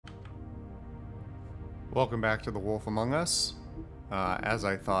Welcome back to The Wolf Among Us. As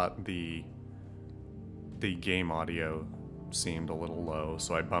I thought, the game audio seemed a little low,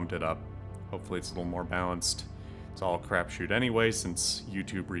 so I bumped it up. Hopefully it's a little more balanced. It's all crapshoot anyway, since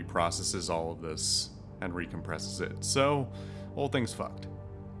YouTube reprocesses all of this and recompresses it. So, whole thing's fucked.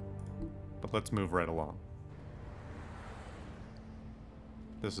 But let's move right along.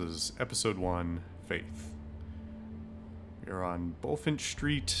 This is Episode 1, Faith. We're on Bullfinch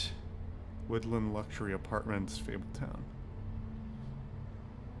Street, Woodland Luxury Apartments, Fabletown.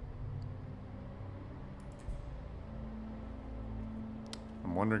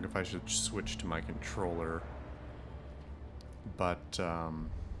 I'm wondering if I should switch to my controller, but Luxury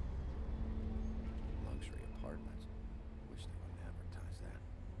apartments. Wish they wouldn't advertise that.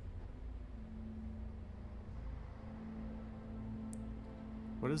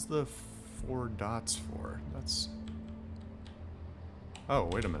 what is the 4 dots for? That's... Oh,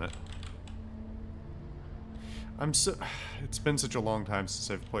 wait a minute. It's been such a long time since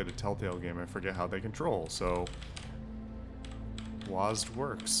I've played a Telltale game, I forget how they control, so... WASD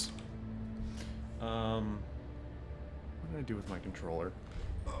works. What did I do with my controller?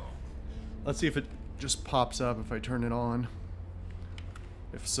 Let's see if it just pops up if I turn it on.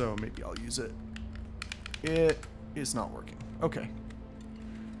 If so, maybe I'll use it. It is not working. Okay.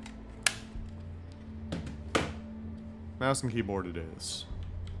 Mouse and keyboard it is.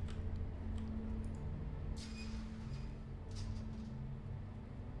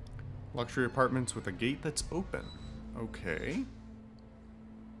 Luxury apartments with a gate that's open. Okay.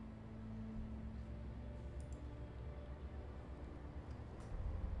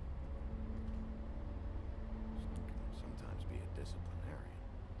 Sometimes be a disciplinarian.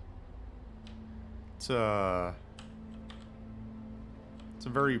 It's a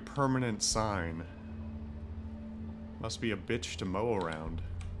very permanent sign. Must be a bitch to mow around.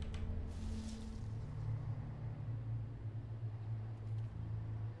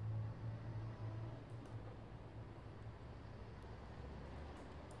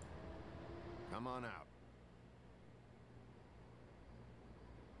 Come on out.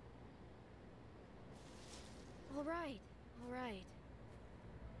 All right, all right.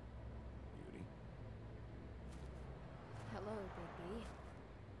 Beauty. Hello, Bigby.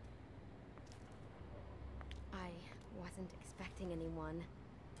 I wasn't expecting anyone.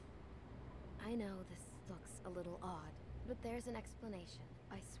 I know this looks a little odd, but there's an explanation,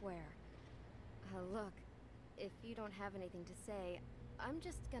 I swear. Look, if you don't have anything to say, I'm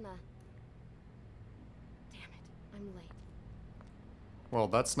just gonna... Damn it, I'm late. Well,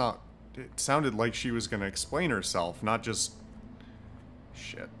 that's not... It sounded like she was gonna explain herself, not just...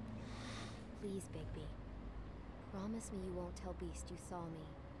 Shit. Please, Bigby. Promise me you won't tell Beast you saw me.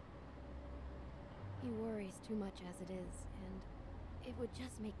 He worries too much as it is, and it would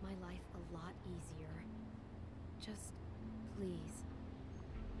just make my life a lot easier. Just, please.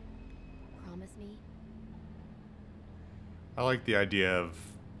 Promise me? I like the idea of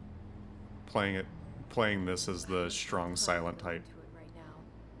playing this as the strong silent type. To it right now.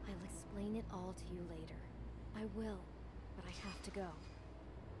 I'll explain it all to you later. I will, but I have to go.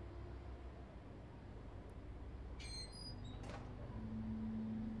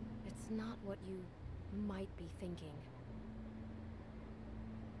 It's not what you might be thinking.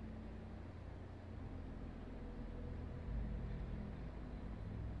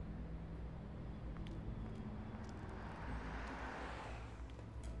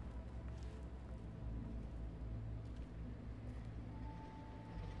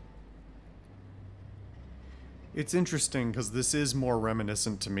 It's interesting because this is more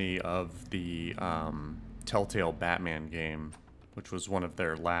reminiscent to me of the Telltale Batman game, which was one of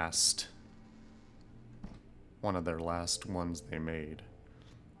their last ones they made.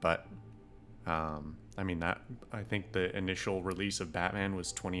 But I mean, that I think the initial release of Batman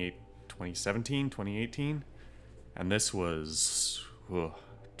was 2017, 2018, and this was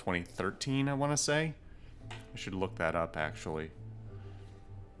 2013, I want to say. I should look that up actually.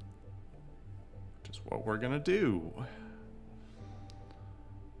 Just what we're gonna do.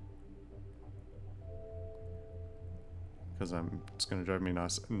 Because it's gonna drive me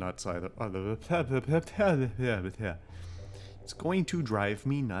nuts either. It's going to drive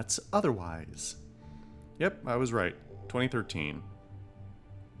me nuts otherwise. Yep, I was right. 2013.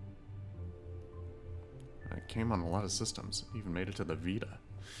 It came on a lot of systems. Even made it to the Vita.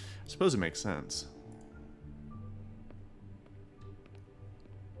 I suppose it makes sense.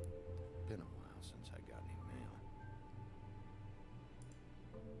 Been a while since I got any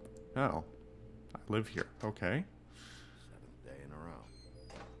mail. Oh. I live here. Okay. 7th day in a row.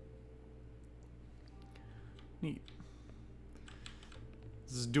 Neat.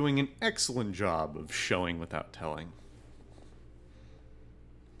 This is doing an excellent job of showing without telling.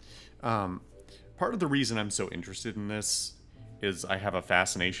 Part of the reason I'm so interested in this is I have a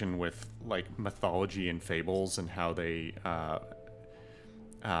fascination with, like, mythology and fables and how they,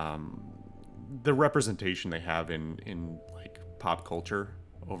 the representation they have in like, pop culture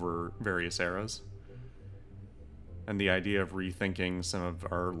over various eras. And the idea of rethinking some of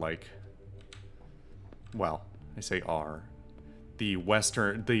our, like, well, I say our, the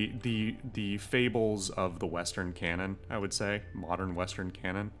Western, the fables of the Western canon, I would say, modern Western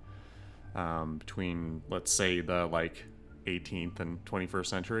canon, between, let's say, the, like, 18th and 21st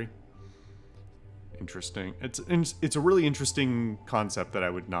century. Interesting. It's a really interesting concept that I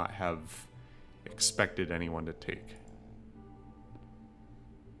would not have expected anyone to take.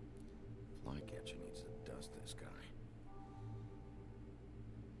 Flycatcher needs to dust this guy.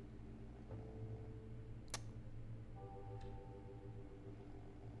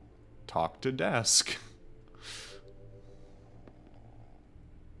 Talk to desk.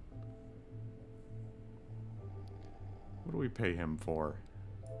 What do we pay him for?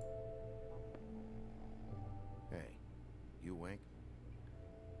 Hey, you wink?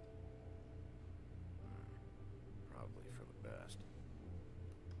 Probably for the best.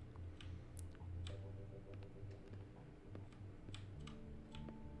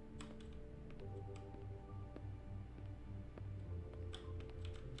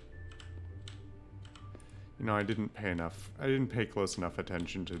 You know, I didn't pay close enough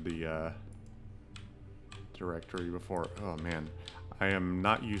attention to the, directory before. Oh man, I am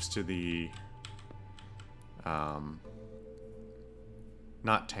not used to the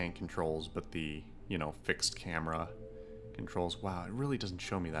not tank controls, but the, you know, fixed camera controls. Wow, it really doesn't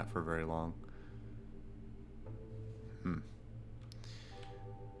show me that for very long.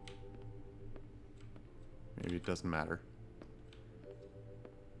 Maybe it doesn't matter.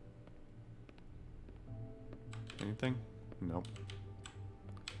 Anything? Nope.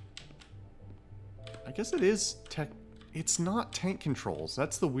 I guess it is tech. It's not tank controls.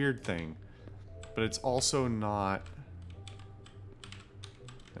 That's the weird thing. But it's also not.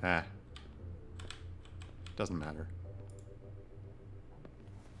 Doesn't matter.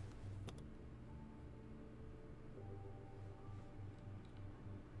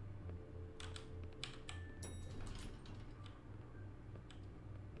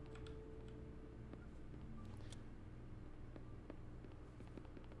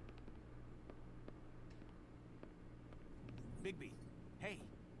 Bigby, hey,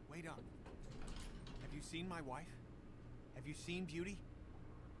 wait up. Have you seen my wife? Have you seen Beauty?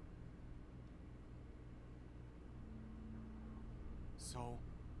 So,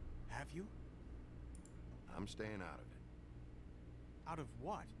 have you? I'm staying out of it. Out of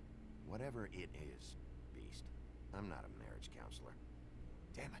what? Whatever it is, Beast. I'm not a marriage counselor.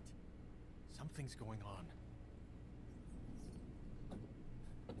 Damn it. Something's going on.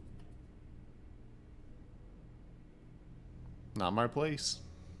 Not my place.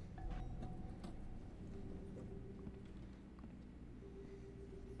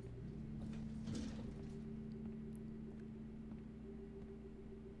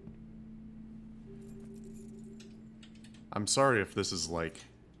 I'm sorry if this is, like,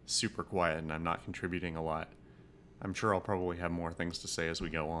 super quiet and I'm not contributing a lot. I'm sure I'll probably have more things to say as we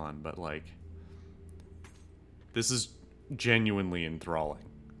go on, but, like, this is genuinely enthralling.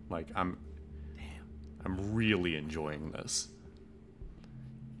 Like, I'm really enjoying this.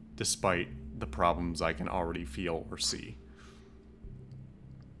 Despite the problems I can already feel or see.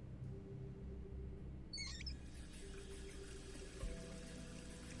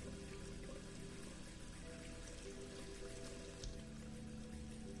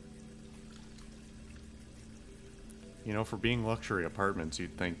 You know, for being luxury apartments,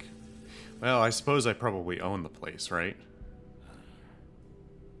 you'd think, well, I suppose I probably own the place, right?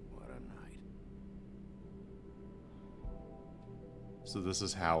 What a night. So this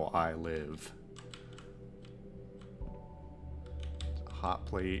is how I live. Hot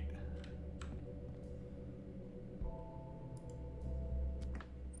plate.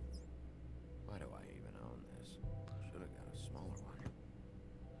 Why do I even own this? Should have got a smaller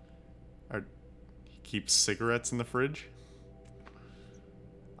one. He keeps cigarettes in the fridge?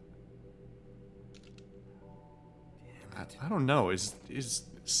 I don't know. Is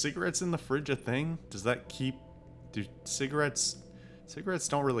cigarettes in the fridge a thing? Does that keep... Do cigarettes... Cigarettes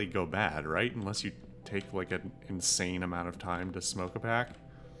don't really go bad, right? Unless you take, like, an insane amount of time to smoke a pack.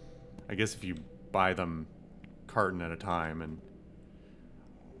 I guess if you buy them carton at a time and...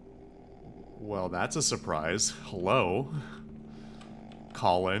 Well, that's a surprise. Hello?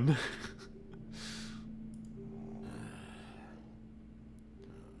 Colin.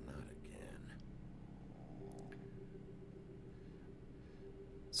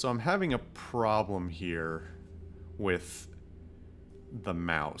 So I'm having a problem here with the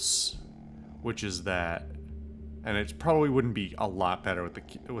mouse, which is that, and it probably wouldn't be a lot better with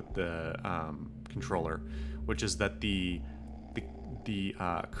the controller, which is that the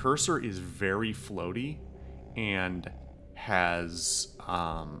cursor is very floaty and has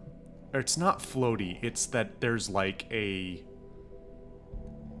or it's not floaty, it's that there's a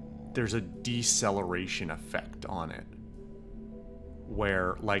deceleration effect on it,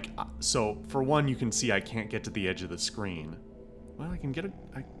 where like, so for one, you can see I can't get to the edge of the screen. Well, I can get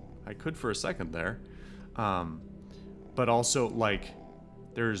I could for a second there, but also like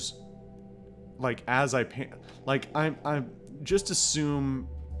there's like, as I pan, like I'm just assume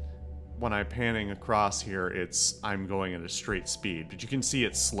when I'm panning across here, I'm going at a straight speed, but you can see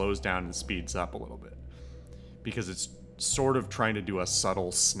it slows down and speeds up a little bit because it's sort of trying to do a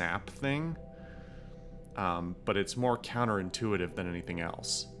subtle snap thing, but it's more counterintuitive than anything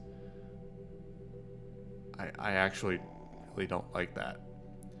else. I actually really don't like that.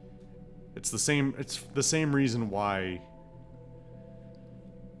 It's the same reason why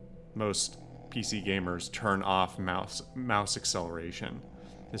most PC gamers turn off mouse acceleration,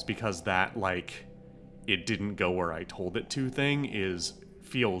 is because that, like, it didn't go where I told it to thing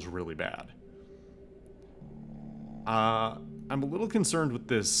feels really bad. I'm a little concerned with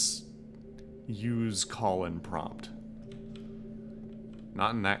this use call-in prompt.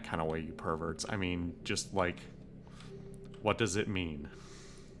 Not in that kind of way, you perverts. I mean, just like, what does it mean?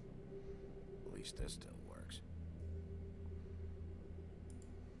 At least this still works.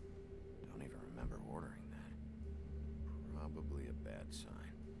 Don't even remember ordering that. Probably a bad sign.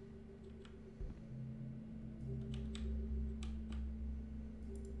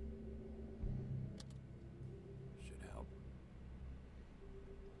 Should help.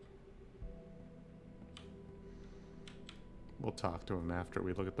 We'll talk to him after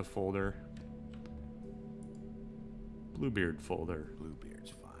we look at the folder. Bluebeard folder. Bluebeard's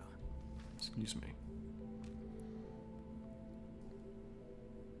file. Excuse me.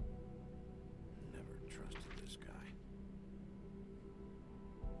 Never trusted this guy.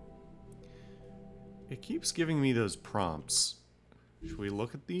 It keeps giving me those prompts. Should we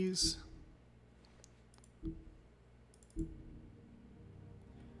look at these?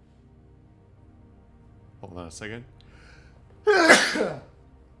 Hold on a second.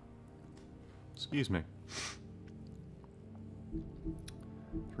 Excuse me.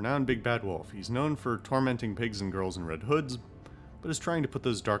 Renowned Big Bad Wolf. He's known for tormenting pigs and girls in red hoods, but is trying to put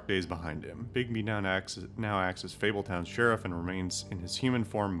those dark days behind him. Bigby now acts as Fabletown's sheriff and remains in his human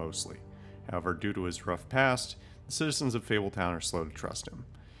form mostly. However, due to his rough past, the citizens of Fabletown are slow to trust him.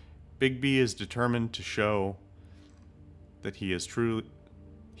 Bigby is determined to show that he's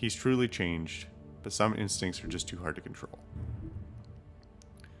truly changed, but some instincts are just too hard to control.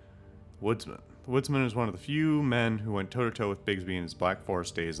 Woodsman. The Woodsman is one of the few men who went toe-to-toe with Bigsby in his Black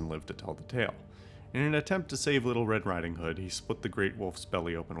Forest days and lived to tell the tale. In an attempt to save Little Red Riding Hood, he split the great wolf's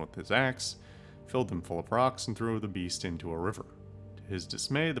belly open with his axe, filled them full of rocks, and threw the beast into a river. To his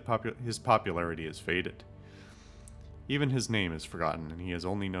dismay, his popularity has faded. Even his name is forgotten, and he is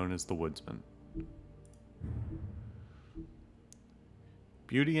only known as the Woodsman.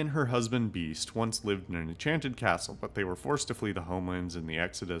 Beauty and her husband Beast once lived in an enchanted castle, but they were forced to flee the homelands in the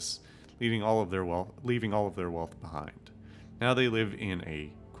Exodus, leaving all of their wealth behind. Now they live in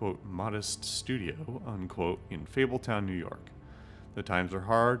a, quote, modest studio, unquote, in Fabletown, New York. The times are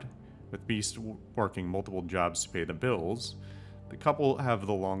hard, with Beast working multiple jobs to pay the bills. The couple have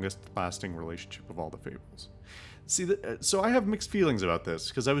the longest-lasting relationship of all the Fables. See, so I have mixed feelings about this,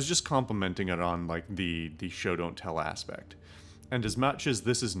 because I was just complimenting it on, like, the show don't tell aspect. And as much as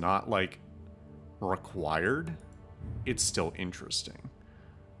this is not, like, required, it's still interesting.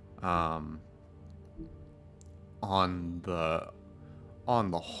 On the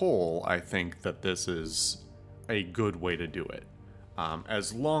whole, I think that this is a good way to do it.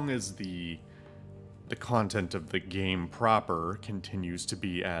 As long as the content of the game proper continues to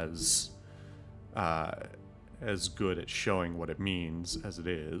be as good at showing what it means as it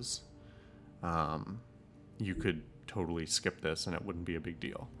is, you could totally skip this and it wouldn't be a big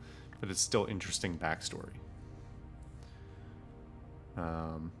deal. But it's still interesting backstory.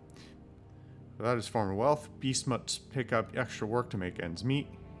 Without his former wealth, Beast must pick up extra work to make ends meet.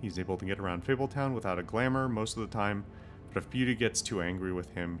 He's able to get around Fabletown without a glamour most of the time, but if Beauty gets too angry with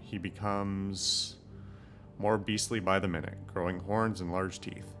him, he becomes more beastly by the minute, growing horns and large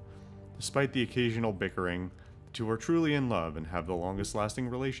teeth. Despite the occasional bickering, the two are truly in love and have the longest lasting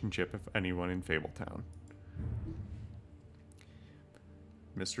relationship of anyone in Fabletown.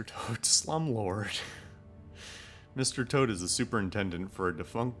 Mr. Toad's Slumlord. Mr. Toad is the superintendent for a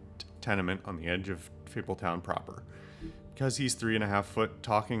defunct tenement on the edge of Fabletown proper. Because he's 3.5 foot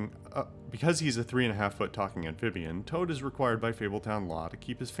talking. Because he's a 3.5 foot talking amphibian, Toad is required by Fabletown law to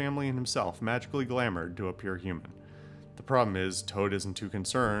keep his family and himself magically glamoured to appear human. The problem is, Toad isn't too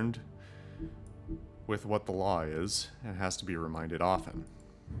concerned with what the law is, and has to be reminded often.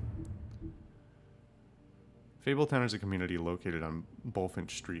 Fabletown is a community located on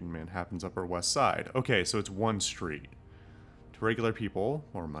Bullfinch Street in Manhattan's Upper West Side. Okay, so it's one street. To regular people,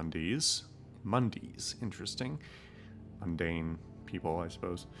 or Mundies, interesting, mundane people, I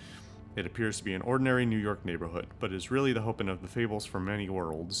suppose, it appears to be an ordinary New York neighborhood, but is really the hoping of the fables for many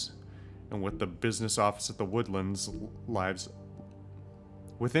worlds. And with the business office at the Woodlands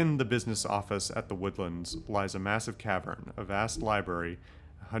Within the business office at the Woodlands lies a massive cavern, a vast library,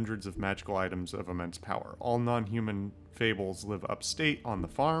 hundreds of magical items of immense power. All non-human fables live upstate on the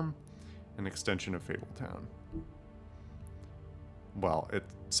farm, an extension of Fabletown. Well,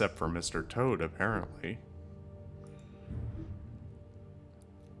 except for Mr. Toad, apparently.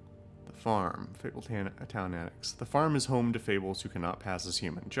 The farm, Fabletown Annex. The farm is home to fables who cannot pass as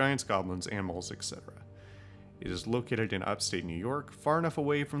human, giants, goblins, animals, etc. It is located in upstate New York, far enough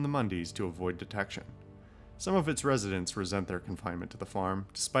away from the Mundies to avoid detection. Some of its residents resent their confinement to the farm,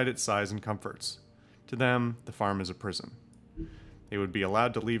 despite its size and comforts. To them, the farm is a prison. They would be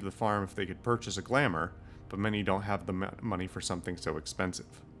allowed to leave the farm if they could purchase a glamour, but many don't have the money for something so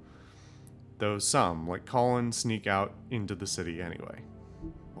expensive. Though some, like Colin, sneak out into the city anyway.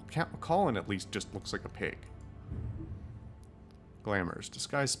 Well, Colin at least just looks like a pig. Glamours.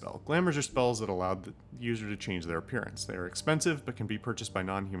 Disguise spell. Glamours are spells that allow the user to change their appearance. They are expensive, but can be purchased by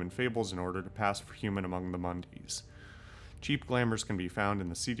non-human fables in order to pass for human among the Mundies. Cheap glamours can be found in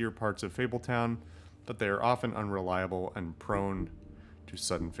the seedier parts of Fabletown, but they are often unreliable and prone to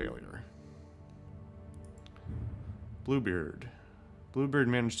sudden failure. Bluebeard. Bluebeard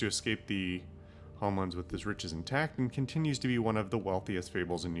managed to escape the homelands with his riches intact and continues to be one of the wealthiest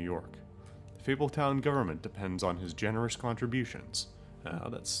fables in New York. The Fabletown government depends on his generous contributions.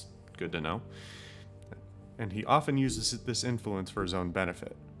 That's good to know. And he often uses this influence for his own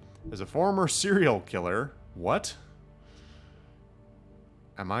benefit. As a former serial killer... What?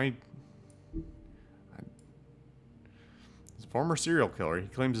 As a former serial killer, he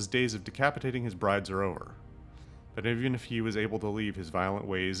claims his days of decapitating his brides are over. But even if he was able to leave his violent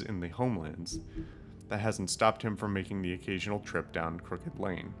ways in the homelands, that hasn't stopped him from making the occasional trip down Crooked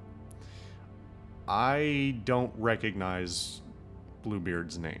Lane. I don't recognize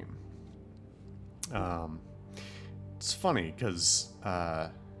Bluebeard's name. It's funny, because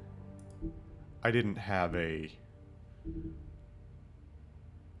I didn't have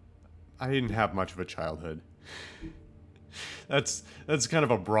much of a childhood. That's kind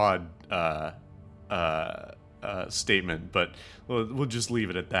of a broad statement, but we'll just leave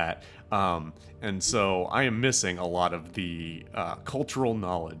it at that. And so I am missing a lot of the cultural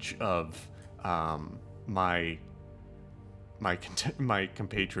knowledge of my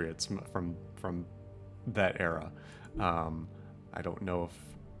compatriots from that era. I don't know if,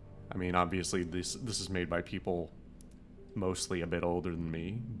 I mean, obviously this is made by people mostly a bit older than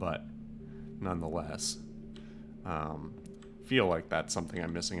me, but nonetheless, feel like that's something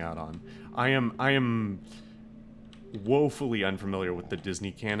I'm missing out on. I am woefully unfamiliar with the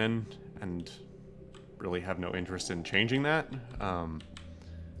Disney canon and really have no interest in changing that.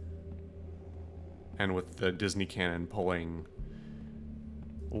 And with the Disney canon pulling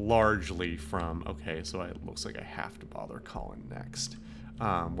largely from... Okay, so it looks like I have to bother Colin next.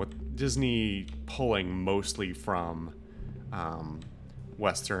 With Disney pulling mostly from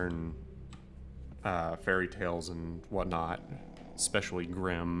Western fairy tales and whatnot, especially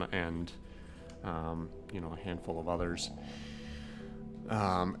Grimm and, you know, a handful of others.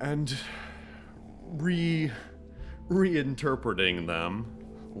 And reinterpreting them,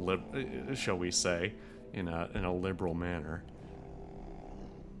 shall we say, in a liberal manner.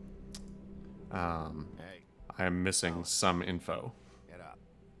 Hey, I am missing some info. get up.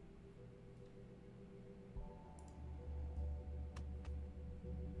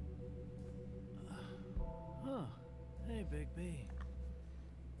 Huh. Hey, Big B.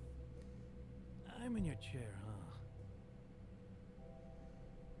 I'm in your chair, huh?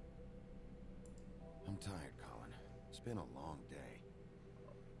 I'm tired, Colin. It's been a long day.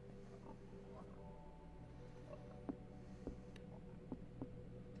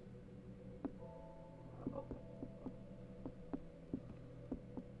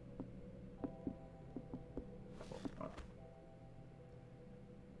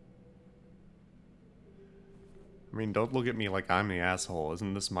 I mean, don't look at me like I'm the asshole.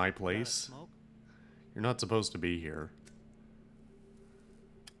 Isn't this my place? Smoke? You're not supposed to be here.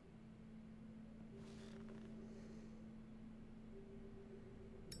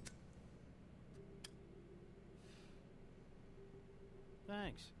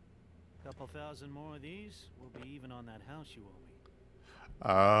 Thanks. Couple thousand more of these, we'll be even on that house you owe me.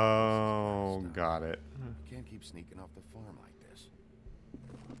 Oh, got it. You can't keep sneaking off the farm like this.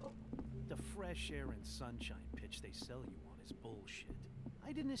 The fresh air and sunshine pitch they sell you on is bullshit.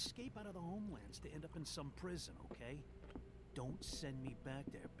 I didn't escape out of the homelands to end up in some prison, okay? Don't send me back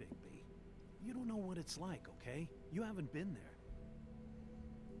there, Bigby. You don't know what it's like, okay? You haven't been there.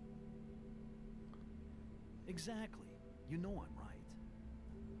 Exactly. You know I'm right.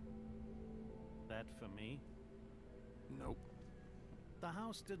 That for me? Nope. The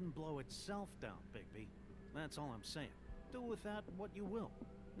house didn't blow itself down, Bigby. That's all I'm saying. Do with that what you will.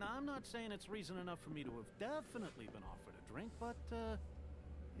 Now, I'm not saying it's reason enough for me to have definitely been offered a drink, but,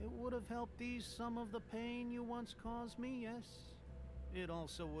 it would have helped ease some of the pain you once caused me, yes? It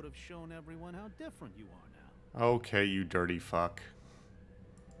also would have shown everyone how different you are now. Okay, you dirty fuck.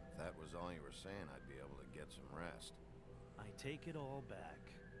 If that was all you were saying, I'd be able to get some rest. I take it all back.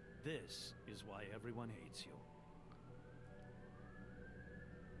 This is why everyone hates you.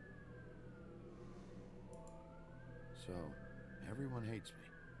 So, everyone hates me.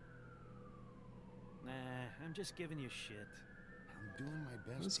 Nah, I'm just giving you shit. I'm doing my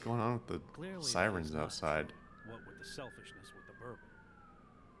best. What's going on with the Clearly, sirens that is not outside? true, what with the selfishness with the bourbon.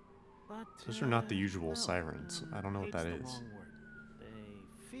 But, Those are not the usual well, sirens. I don't know what that hate's the is. wrong word.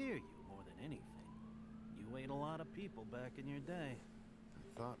 They fear you more than anything. You ate a lot of people back in your day. I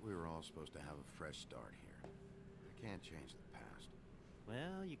thought we were all supposed to have a fresh start here. I can't change the past.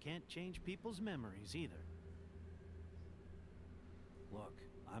 Well, you can't change people's memories either. Look,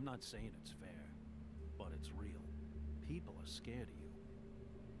 I'm not saying it's fair, but it's real. People are scared of you.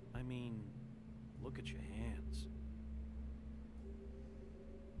 I mean, look at your hands.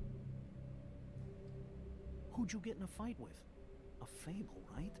 Who'd you get in a fight with? A fable,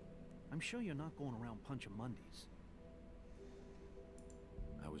 right? I'm sure you're not going around punching Mondays.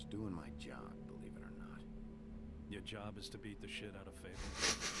 I was doing my job, believe it or not. Your job is to beat the shit out of Fable.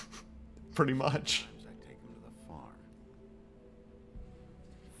 Pretty much. Sometimes I take him to the farm.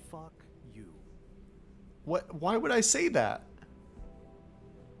 Fuck you. What? Why would I say that?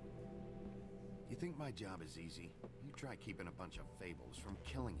 You think my job is easy? You try keeping a bunch of fables from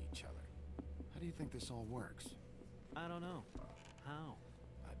killing each other. How do you think this all works? I don't know. How?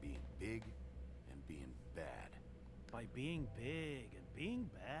 By being big and being bad. By being big and being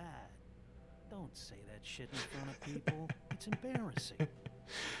bad. Don't say that shit in front of people. It's embarrassing.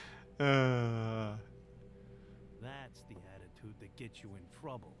 That's the attitude that gets you in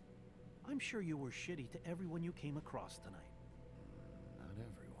trouble. I'm sure you were shitty to everyone you came across tonight. Not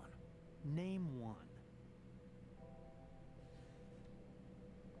everyone. Name one.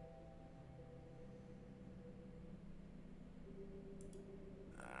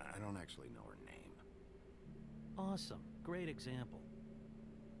 I don't actually know her name. Awesome. Great example.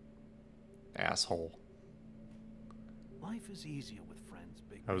 Asshole. Life is easier with friends,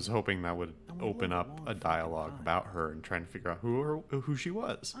 Big. I was hoping that would And we open live a up long a fucking dialogue time. about her and trying to figure out who she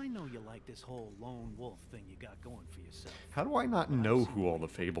was. I know you like this whole lone wolf thing you got going for yourself. How do I not But I've know seen who all you the do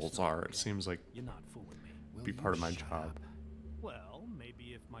this fables now are? and It again. seems like You're not fooling me. Will be you part of my shut job. up? Well,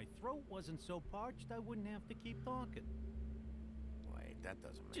 maybe if my throat wasn't so parched, I wouldn't have to keep talking. Wait, that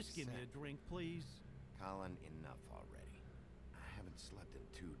doesn't make Just sense. give me a drink, please. Colin, enough already. I haven't slept in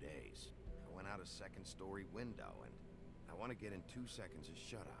 2 days. I went out a second-story window, and I want to get in 2 seconds of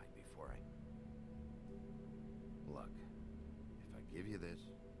shut-eye before I... Look, if I give you this,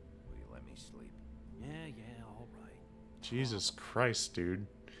 will you let me sleep? Yeah, all right. Jesus Christ, dude.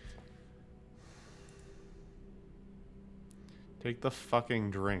 Take the fucking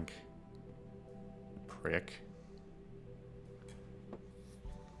drink. Prick.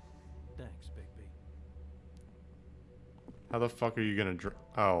 Thanks, Bigby. How the fuck are you gonna drink?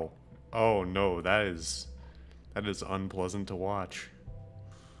 Oh. Oh no, that is unpleasant to watch.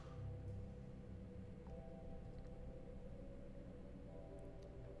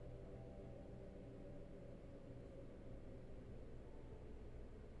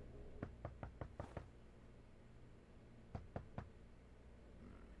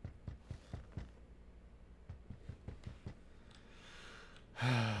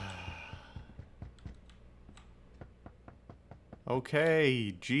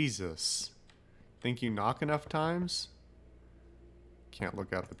 Okay, Jesus. Think you knock enough times? Can't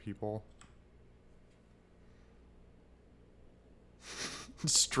look at the people.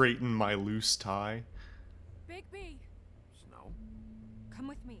 Straighten my loose tie. Bigby, Snow? come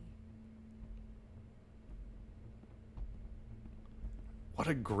with me. What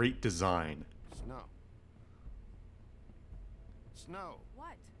a great design. Snow. Snow.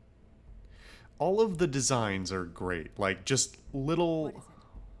 What? All of the designs are great. Like, just little... What is it?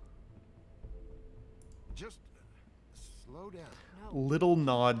 Just slow down. No. little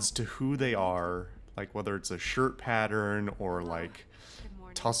nods to who they are, like whether it's a shirt pattern or like Good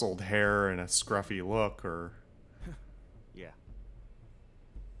morning. tousled hair and a scruffy look, or Yeah.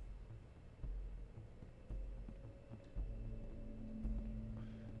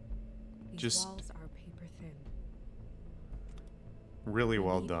 These just- walls are paper thin. really We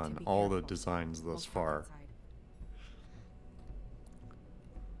well need to done. be All the careful. designs We'll thus talk far. outside.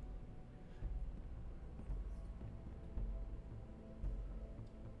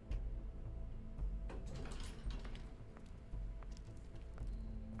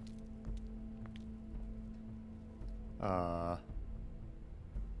 Uh,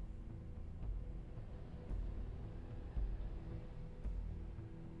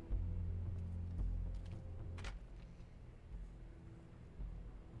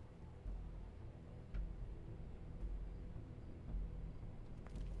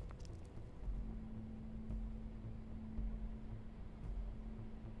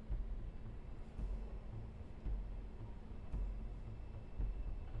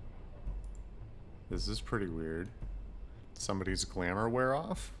 this is pretty weird. Somebody's glamour wear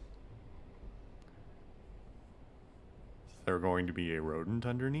off? Is there going to be a rodent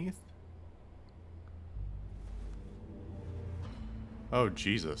underneath? Oh,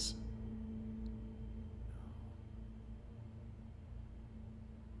 Jesus.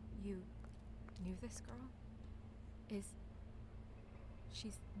 You knew this girl?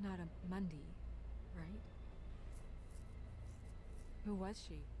 She's not a Mundy, right? Who was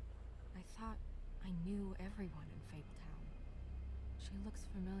she? I thought I knew everyone in Fabletown. She looks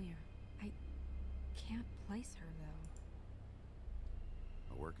familiar. I can't place her,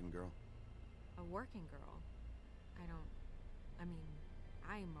 though. A working girl? A working girl? I mean,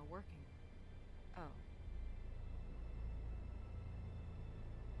 I'm a working... Oh.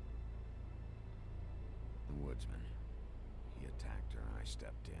 The woodsman. He attacked her, I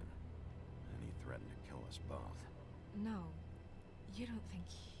stepped in. And he threatened to kill us both. No. You don't think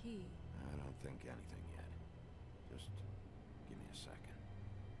he... I don't think anything yet. Just give me a second.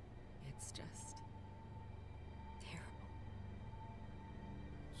 It's just... terrible.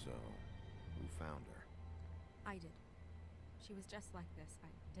 So, who found her? I did. She was just like this. I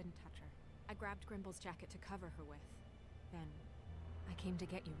didn't touch her. I grabbed Grimble's jacket to cover her with. Then, I came to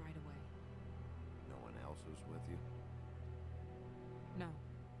get you right away. No one else was with you? No.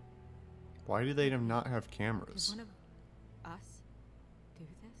 Why do they not have Did cameras? one of us do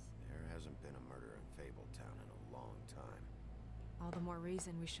this? There hasn't been a murder in Fabletown in a long time. All the more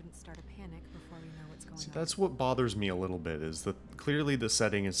reason we shouldn't start a panic before we know what's going See, on. that's what bothers me a little bit, is that clearly the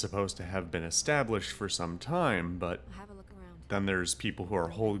setting is supposed to have been established for some time, but I'll have a look around. then there's people who are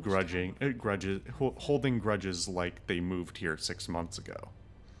holding grudges like they moved here 6 months ago.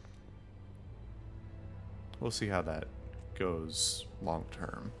 We'll see how that goes long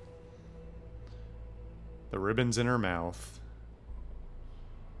term. The ribbon's in her mouth.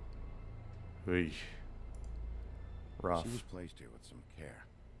 Eey. Rough. She was placed here with some care.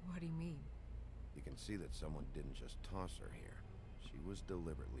 What do you mean? You can see that someone didn't just toss her here. She was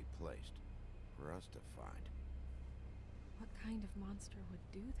deliberately placed for us to find. What kind of monster would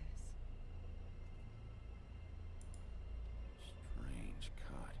do this? Strange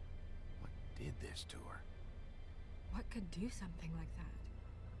cut. What did this to her? What could do something like that?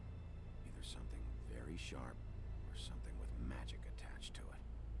 Either something very sharp or something with magic attached to it.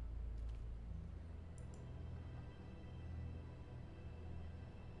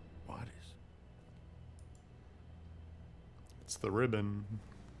 What is? It's the ribbon.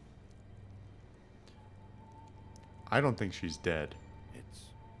 I don't think she's dead. It's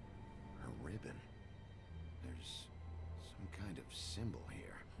her ribbon. There's some kind of symbol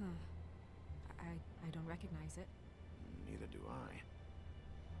here. Huh. I don't recognize it. Neither do I.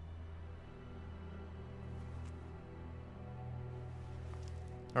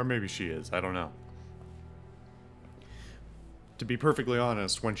 Or maybe she is. I don't know. To be perfectly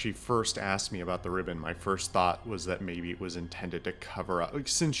honest, when she first asked me about the ribbon, my first thought was that maybe it was intended to cover up,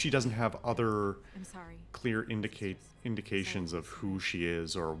 since she doesn't have other I'm sorry. clear indications of who she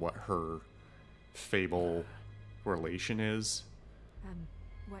is or what her fable relation is,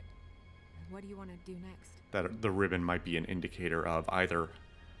 What do you want to do next? that the ribbon might be an indicator of either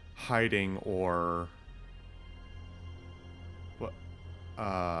hiding or... What?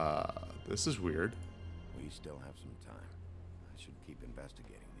 This is weird. We still have some time. I should keep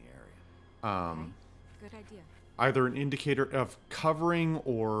investigating the area. Okay. Good idea. either an indicator of covering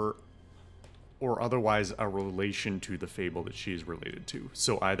or otherwise a relation to the fable that she's related to.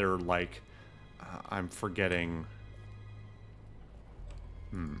 So either like, I'm forgetting.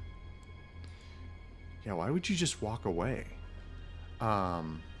 Yeah, why would you just walk away?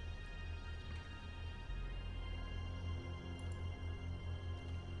 Blood.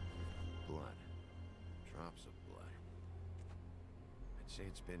 Drops of blood. I'd say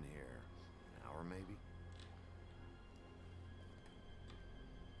it's been here an hour, maybe?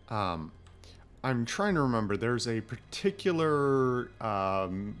 I'm trying to remember. There's a particular,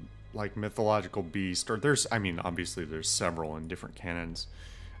 like, mythological beast, or there's, I mean, obviously there's several in different canons,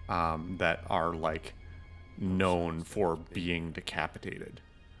 that are, like, known for being decapitated.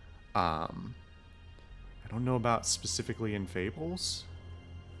 I don't know about specifically in fables.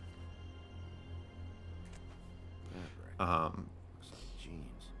 Looks like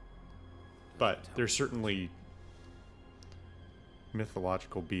jeans. But there's certainly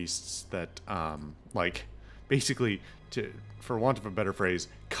mythological beasts that, like, basically, for want of a better phrase,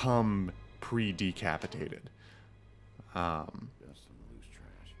 come pre-decapitated. Just some loose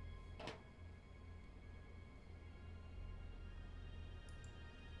trash.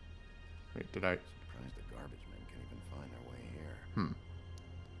 Wait, did I? Surprised the garbage men can't even find their way here.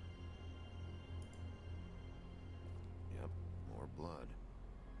 Yep, more blood.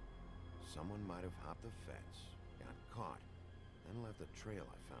 Someone might have hopped the fence, got caught, then left the trail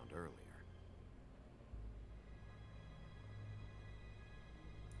I found earlier.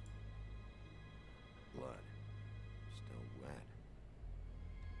 Blood. Still wet.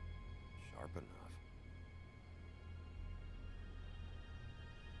 Sharp enough.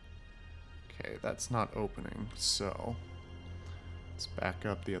 Okay, that's not opening, so let's back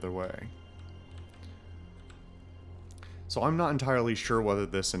up the other way. So I'm not entirely sure whether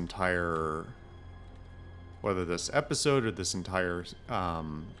this episode or this entire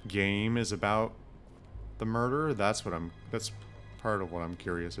game is about the murder. That's part of what I'm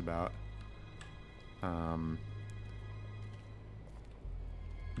curious about.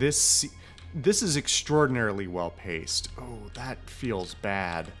 This is extraordinarily well paced. Oh, that feels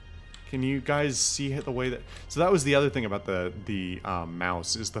bad. Can you guys see the way that? So that was the other thing about the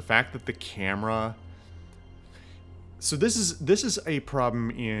mouse, is the fact that the camera. So this is a problem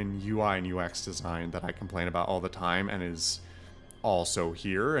in UI and UX design that I complain about all the time, and is also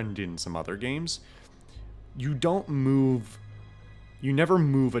here and in some other games. You never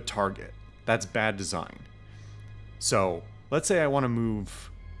move a target. That's bad design. So let's say I want to move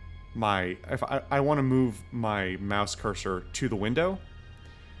I want to move my mouse cursor to the window.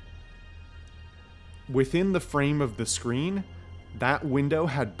 Within the frame of the screen, that window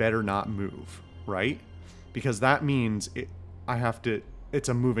had better not move, right? Because that means it's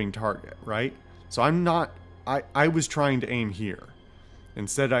a moving target, right? So I was trying to aim here.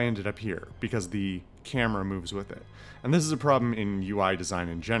 Instead, I ended up here because the camera moves with it. And this is a problem in UI design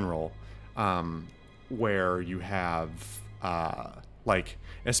in general, where you have, like,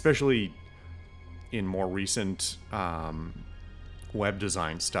 especially in more recent web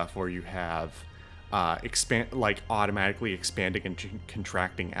design stuff, where you have automatically expanding and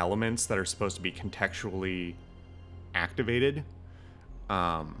contracting elements that are supposed to be contextually activated.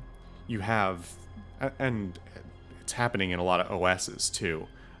 You have, and it's happening in a lot of OSs too,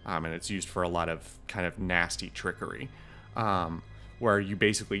 and it's used for a lot of kind of nasty trickery, where you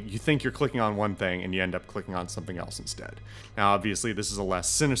think you're clicking on one thing and you end up clicking on something else instead. Now, obviously, this is a less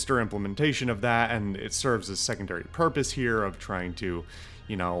sinister implementation of that, and it serves a secondary purpose here of trying to,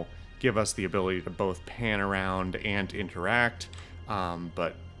 give us the ability to both pan around and interact,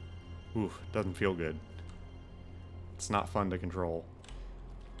 but doesn't feel good. It's not fun to control.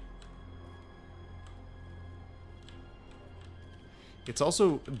 It's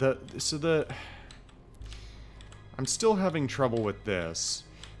also I'm still having trouble with this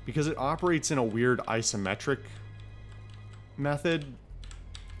because it operates in a weird isometric method,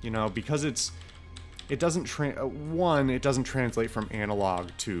 because it doesn't translate from analog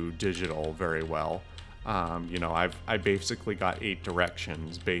to digital very well. I basically got 8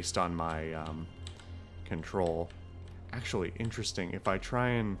 directions based on my control. Actually, interesting. If I try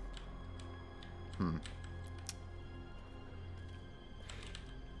and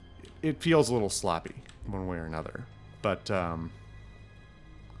it feels a little sloppy one way or another, but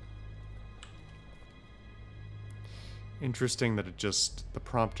interesting that the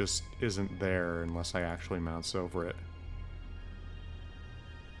prompt just isn't there unless I actually mouse over it.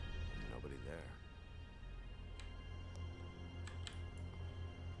 Nobody there.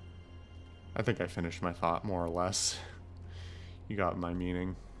 I think I finished my thought more or less. You got my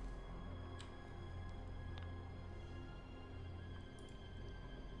meaning.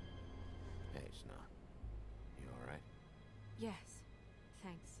 Yes,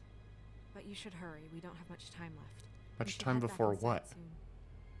 thanks. But you should hurry. We don't have much time left. Much We should time head back before inside what? soon.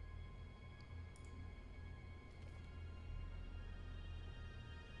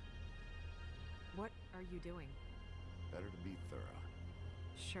 What are you doing? Better to be thorough.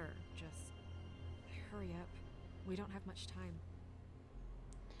 Sure, just hurry up. We don't have much time.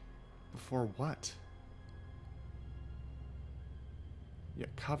 Before what? Yeah,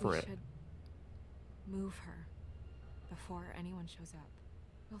 cover We it. should move her before anyone shows up.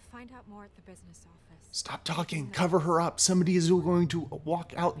 We'll find out more at the business office. Stop talking. Cover her up. Somebody is going to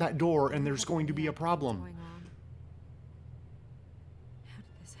walk out that door and there's going to be a problem. What's going on? How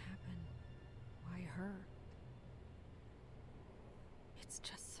did this happen? Why her? It's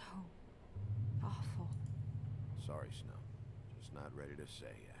just so awful. Sorry, Snow. Just not ready to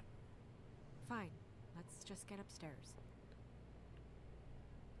say yet. Fine. Let's just get upstairs.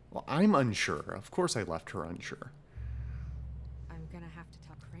 Well, I'm unsure. Of course I left her unsure. I'm gonna have to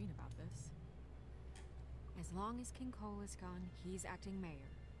tell Crane about this. As long as King Cole is gone, he's acting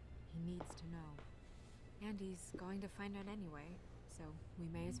mayor. He needs to know. And he's going to find out anyway, so we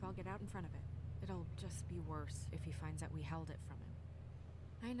may as well get out in front of it. It'll just be worse if he finds out we held it from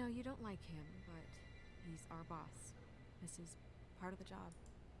him. I know you don't like him, but he's our boss. This is part of the job.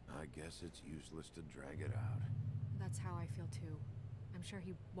 I guess it's useless to drag it out. That's how I feel too. I'm sure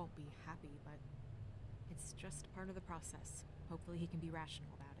he won't be happy, but it's just part of the process. Hopefully he can be rational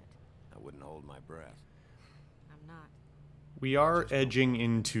about it. I wouldn't hold my breath. I'm not. We are edging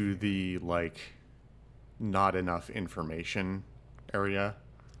into the, like, not enough information area,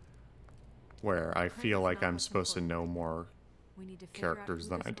 where I feel like I'm supposed to know more We need to characters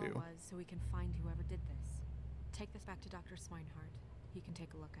figure out than who I this do. girl was so we can find whoever did this. Take this back to Dr. Swinehart. He can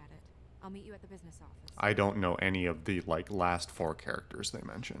take a look at it. I'll meet you at the business office. I don't know any of the, like, last 4 characters they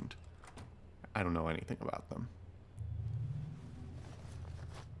mentioned. I don't know anything about them.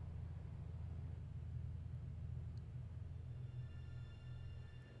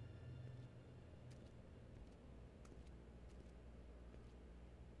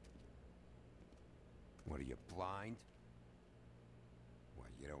 What are you, blind? What,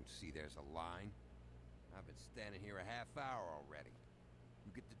 you don't see there's a line? I've been standing here a half hour already.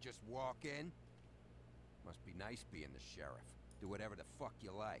 You get to just walk in? Must be nice being the sheriff. Do whatever the fuck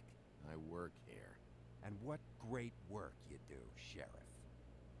you like. I work here. And what great work you do, Sheriff.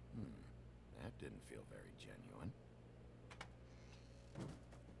 That didn't feel very genuine.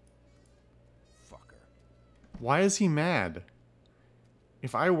 Fucker. Why is he mad?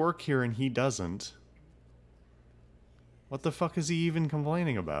 If I work here and he doesn't, what the fuck is he even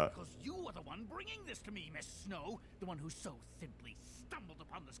complaining about? Because you are the one bringing this to me, Miss Snow. The one who so simply stumbled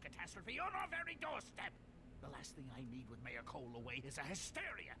upon this catastrophe on our very doorstep. The last thing I need with Mayor Cole away is a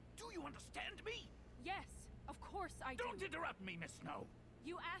hysteria. Do you understand me? Yes, of course I do. Don't interrupt me, Miss Snow.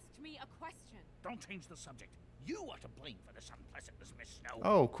 You asked me a question. Don't change the subject. You are to blame for this unpleasantness, Miss Snow.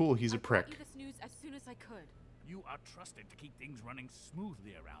 Oh, cool, he's a I brought prick. you this news as soon as I could. You are trusted to keep things running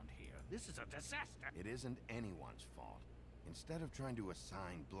smoothly around here. This is a disaster. It isn't anyone's fault. Instead of trying to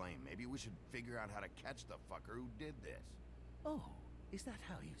assign blame, maybe we should figure out how to catch the fucker who did this. Oh, is that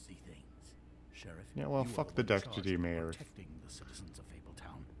how you see things? Sheriff, Yeah, well, you are fuck the the one deputy charged with mayor. protecting the citizens of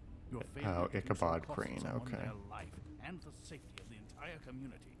Fabletown. Your Oh, failure to do so Ichabod costs Crane, someone okay. their life and the safety of the entire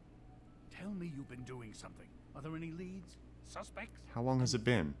community. Tell me you've been doing something. Are there any leads? Suspects? How long has it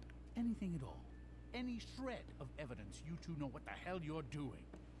been? Anything at all? Any shred of evidence you two know what the hell you're doing?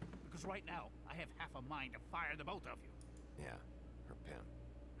 Because right now, I have half a mind to fire the both of you. Yeah, her pimp.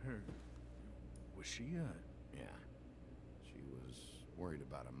 Her... was she, Yeah. She was worried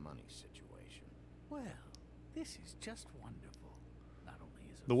about a money situation. Well, this is just wonderful. Not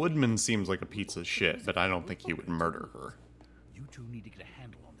only is it The Woodman seems like a piece of shit, but I don't think he would murder her. you two need to get a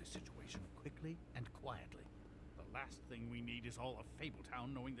handle on this situation quickly and quietly. The last thing we need is all of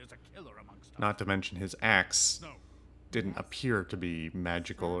Fabletown knowing there's a killer amongst us. Not to mention his axe No. didn't appear to be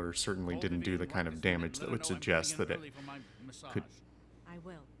magical, or certainly didn't do the kind of damage that would suggest that it could I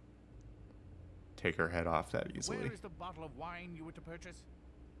will. take her head off that easily. Where is the bottle of wine you were to purchase?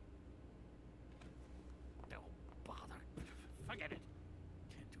 No, bother. Forget it.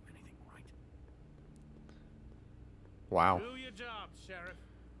 Can't do anything right. Wow. Do your job, Sheriff.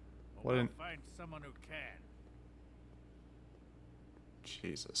 Or What we'll an- find someone who can.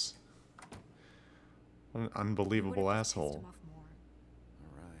 Jesus. What an unbelievable What if this pissed asshole. him off more?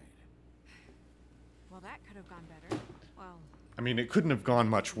 All right. Well, that could have gone better. Well, I mean, it couldn't have gone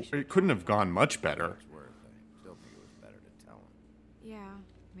much. It couldn't have gone much better. It's worth it. Still think it was better to tell him. yeah,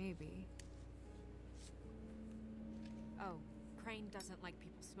 maybe. Oh, Crane doesn't like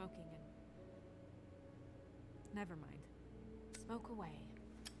people smoking and... Never mind. Smoke away.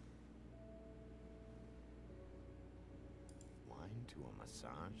 Wine to a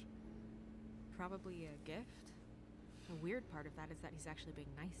massage? Probably a gift. The weird part of that is that he's actually being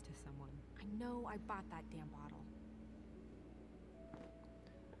nice to someone. I know I bought that damn bottle.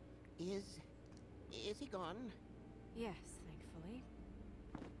 Is he gone? Yes, thankfully.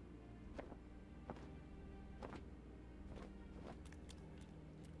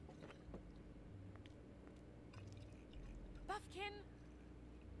 Buffkin!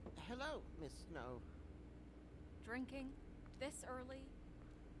 Hello, Miss Snow. Drinking? This early?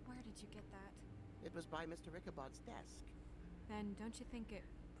 Where did you get that? It was by Mr. Ichabod's desk. Then don't you think it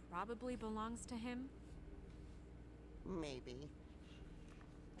probably belongs to him? Maybe.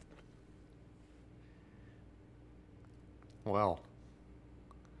 Well,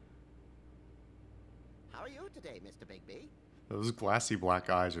 How are you today, Mr. Bigby? those glassy black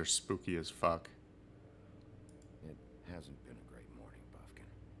eyes are spooky as fuck. It hasn't been a great morning, Buffkin.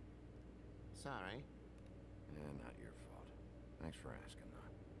 Sorry. Not your fault. Thanks for asking, though.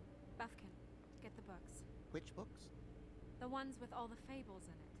 Buffkin, get the books. Which books? The ones with all the fables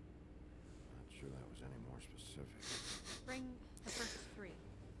in it. Not sure that was any more specific. Bring the first 3.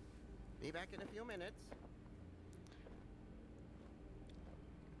 Be back in a few minutes.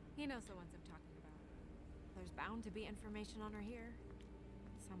 He knows the ones I'm talking about. There's bound to be information on her here.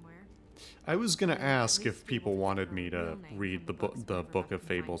 Somewhere. I was gonna We'll at ask least if be able people to get wanted her me to real name read from the books the wherever Book I of can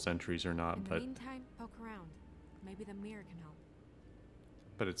find Fables it. entries or not, In the but meantime, poke around. Maybe the mirror can help.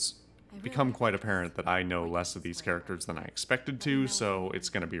 it's I really become have quite to apparent just that I know point less this of these way, characters than I right? expected Let me to, know so when it's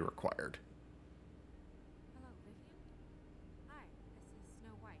gonna be required. Hello, Vivian? Hi, this is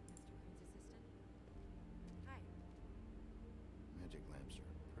Snow White, Mr. Green's assistant. Hi. Magic lamps are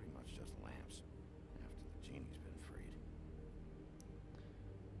pretty much just lamps after the genie's been freed.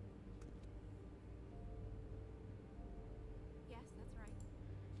 Yes, that's right.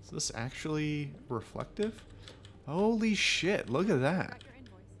 Is this actually reflective? Holy shit, look at that. Got your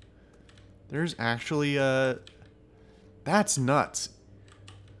invoice. There's actually a... That's nuts.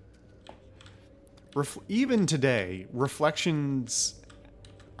 Even today, reflections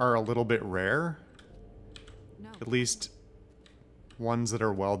are a little bit rare. No. At least ones that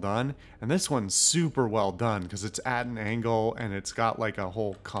are well done. And this one's super well done because it's at an angle and it's got like a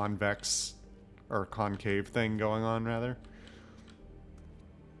whole convex or concave thing going on, rather.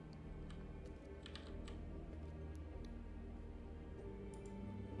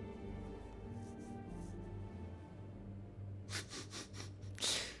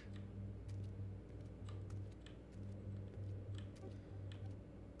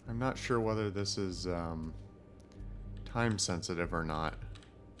 I'm not sure whether this is time sensitive or not.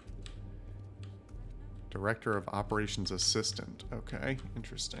 Director of Operations Assistant. Okay,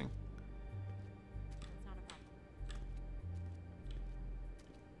 interesting. That's not a problem.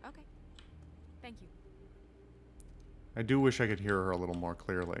 Okay. Thank you. I do wish I could hear her a little more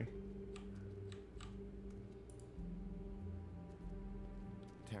clearly.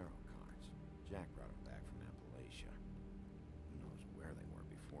 Tarot cards. Jack brought them back from Appalachia. Who knows where they were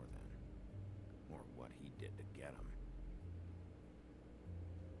before then? Or what he did to get them.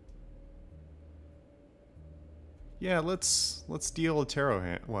 Yeah, let's deal a tarot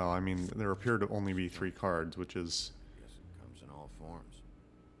hand. Well, I mean, there appear to only be 3 cards, which is... Guess it comes in all forms.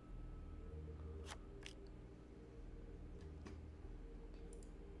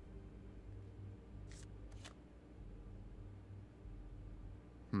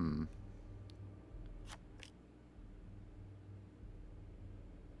 Hmm.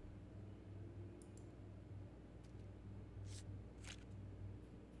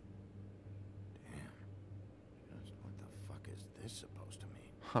 Damn. Just what the fuck is this supposed to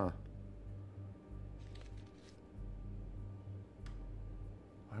mean? Huh.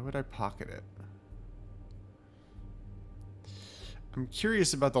 Why would I pocket it? I'm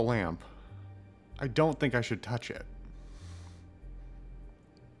curious about the lamp. I don't think I should touch it.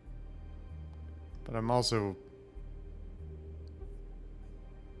 But I'm also...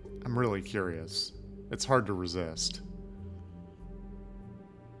 I'm really curious. It's hard to resist.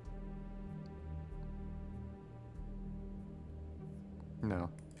 No.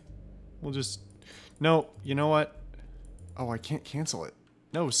 We'll just... No, you know what? Oh, I can't cancel it.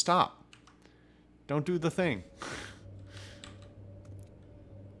 No, stop. Don't do the thing.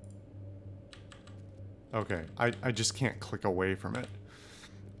 Okay, I just can't click away from it.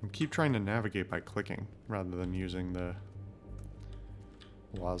 I keep trying to navigate by clicking, rather than using the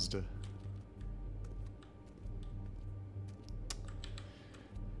WASD.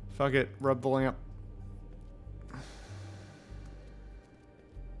 Fuck it, rub the lamp.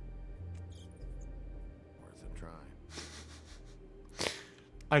 Worth a try.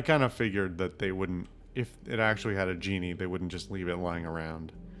 I kind of figured that they wouldn't, if it actually had a genie, they wouldn't just leave it lying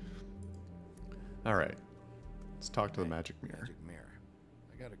around. Alright. Let's talk to the magic mirror. Magic mirror.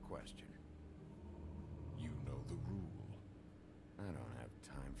 I got a question. You know the rule. I don't have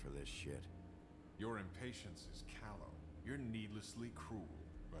time for this shit. Your impatience is callow. You're needlessly cruel,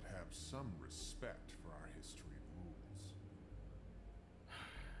 but have some respect for our history rules.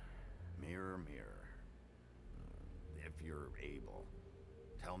 Mirror, mirror. If you're able,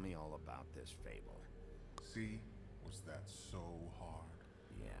 tell me all about this fable. See? Was that so hard?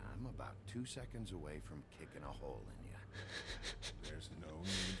 Yeah, I'm about 2 seconds away from kicking a hole in you. There's no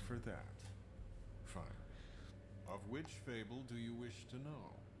need for that. Fine. Of which fable do you wish to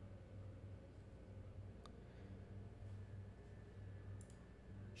know?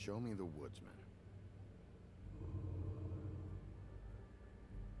 Show me the woodsman.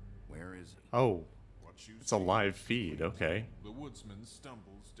 Where is he? Oh, What you it's a see live is feed, complete. okay. The woodsman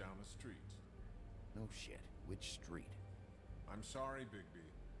stumbles down a street. No shit. Which street? I'm sorry, Bigby.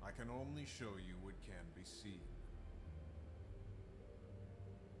 I can only show you what can be seen.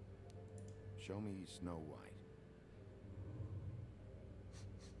 Show me Snow White.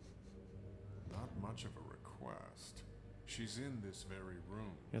 Not much of a request. She's in this very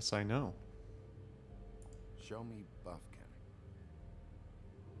room. Yes, I know. Show me Buffkin.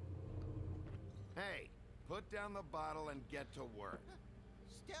 Hey, put down the bottle and get to work.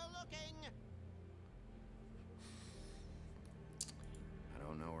 Still looking. I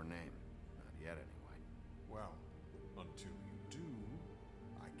don't know her name. Not yet, anyway. Well, until you do,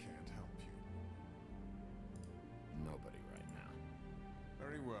 I can't help you. Nobody right now.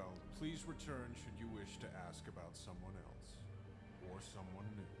 Very well. Please return should you wish to ask about someone else. Or someone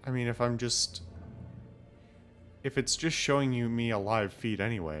new. I mean, if it's just showing you me a live feed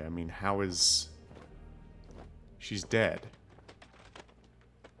anyway, I mean, how is... She's dead.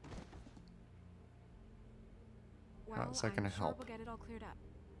 Well, How's that I'm gonna sure help? we'll get it all cleared up.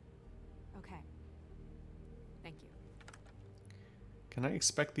 Okay. Thank you. Can I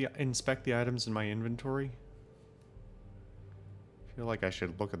inspect the items in my inventory? I feel like I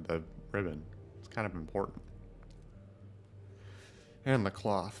should look at the ribbon. It's kind of important. And the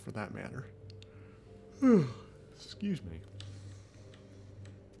cloth, for that matter. Excuse me.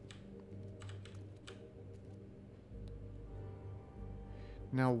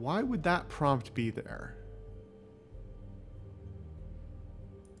 Now, why would that prompt be there?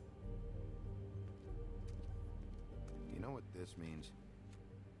 You know what this means?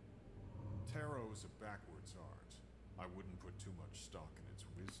 Tarot is a backwards art. I wouldn't put too much stock in its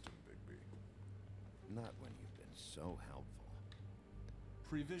wisdom, Bigby. Not when you've been so helpful.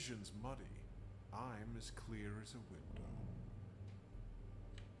 Prevision's muddy. I'm as clear as a window.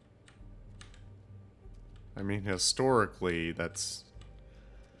 I mean, historically, that's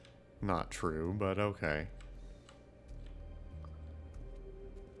not true, but okay.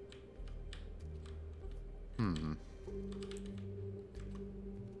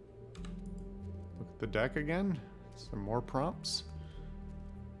 Look at the deck again. Some more prompts.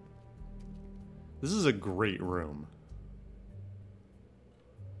 This is a great room.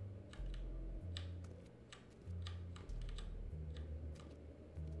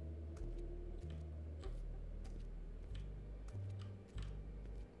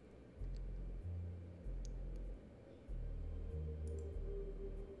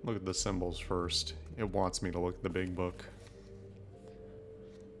 Look at the symbols first. It wants me to look at the big book.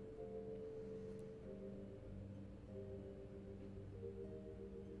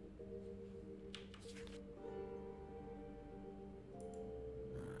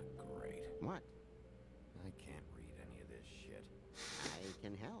 Great. What? I can't read any of this shit. I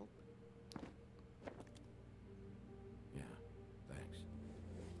can help. Yeah, thanks.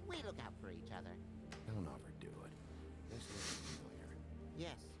 We look out for each other. Don't overdo it. This looks familiar.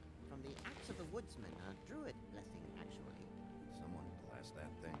 Yes, from the Axe of the Woodsman, a druid blessing, actually. Someone blast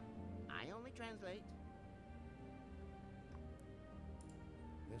that thing. I only translate.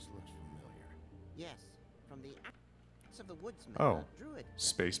 This looks familiar. Yes, from the Axe of the Woodsman, Oh, a druid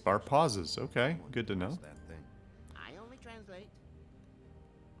blessing. spacebar pauses. Okay, Someone good to know. blast that thing. I only translate.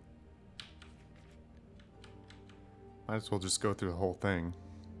 Might as well just go through the whole thing.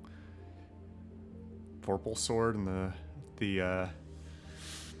 Vorpal sword and the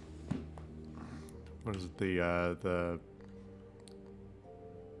what is it? The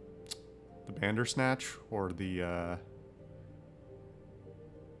Bandersnatch or the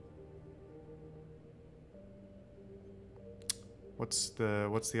what's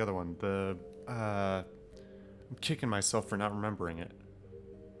the other one? I'm kicking myself for not remembering it.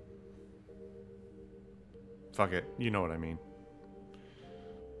 Fuck it, you know what I mean.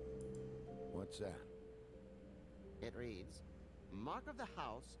 What's that? It reads, Mark of the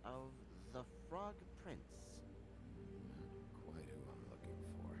House of the Frog Prince. Not quite who I'm looking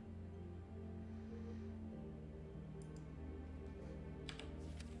for.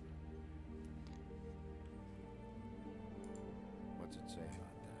 What's it say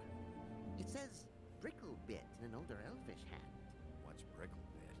about that? It says Bricklebit in an older elfish hand. What's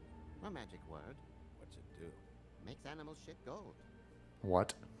Bricklebit? A magic word. What's it do? Makes animal shit gold.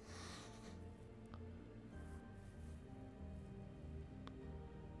 What?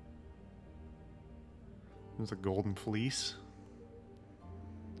 There's a golden fleece.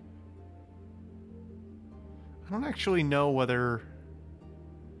 I don't actually know whether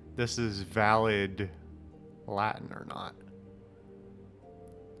this is valid Latin or not.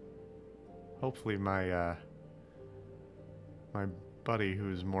 Hopefully my my buddy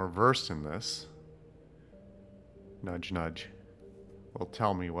who's more versed in this, nudge nudge, will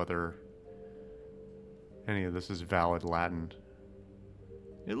tell me whether any of this is valid Latin.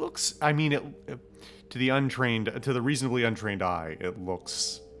 It looks, I mean, to the untrained, to the reasonably untrained eye, it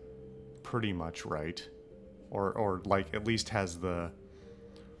looks pretty much right. Or like, at least has the...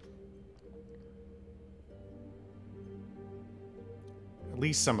 At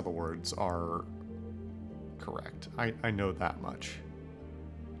least some of the words are correct. I know that much.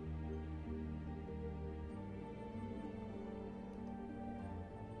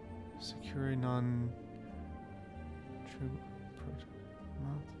 Secure non... True...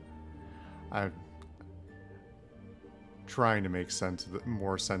 I'm trying to make sense of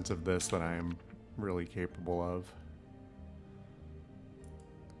more sense of this than I am really capable of.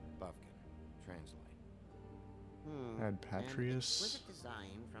 Buffkin. Translate. Ad Patrius. An exquisite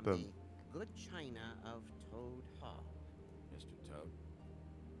design from the good china of Toad Hall. Mr. Toad.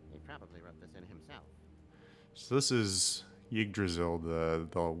 He probably wrote this in himself. So this is Yggdrasil,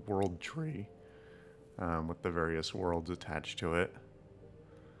 the world tree, with the various worlds attached to it.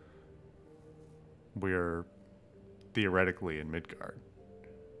 We're theoretically in Midgard.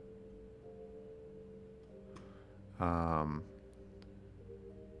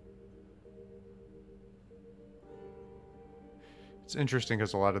 It's interesting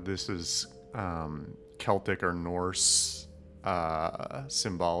because a lot of this is Celtic or Norse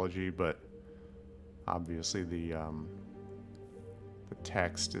symbology, but obviously the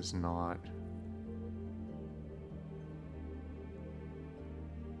text is not.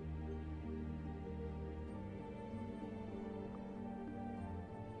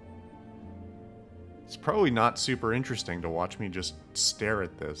 It's probably not super interesting to watch me just stare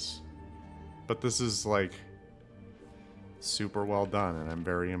at this, but this is like super well done and I'm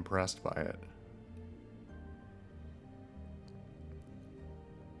very impressed by it.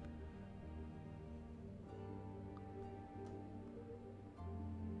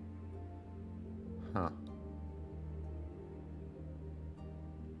 Huh.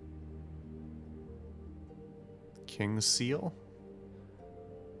 King's Seal?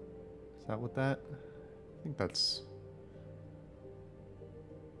 Is that what that? I think that's...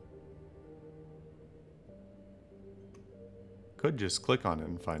 Could just click on it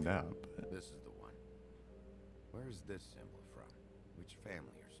and find out. But... This is the one. Where is this symbol from? Which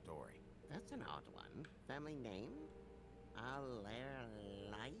family or story? That's an odd one. Family name? Allerleirauh?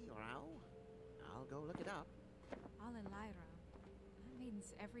 I'll go look it up. Allerleirauh. That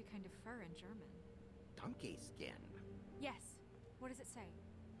means every kind of fur in German. Donkey skin. Yes. What does it say?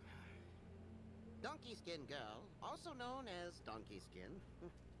 Donkey skin girl, also known as donkey skin,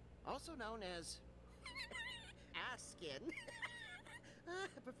 also known as ass skin,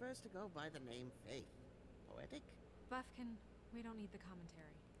 prefers to go by the name Faith. Poetic? Buffkin, we don't need the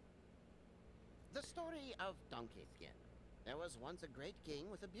commentary. The story of Donkey Skin. There was once a great king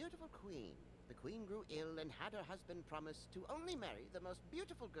with a beautiful queen. The queen grew ill and had her husband promise to only marry the most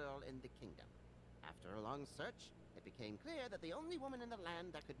beautiful girl in the kingdom. After a long search, it became clear that the only woman in the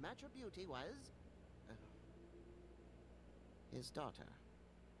land that could match her beauty was... his daughter,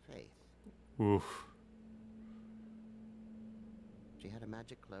 Faith. Oof. She had a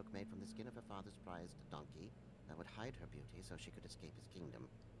magic cloak made from the skin of her father's prized donkey that would hide her beauty so she could escape his kingdom.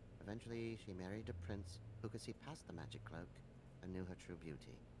 Eventually, she married a prince who could see past the magic cloak and knew her true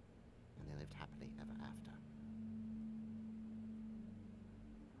beauty. And they lived happily ever after.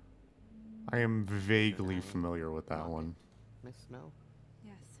 I am vaguely familiar with that one. Miss Snow?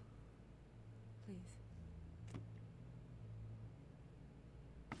 Yes. Please.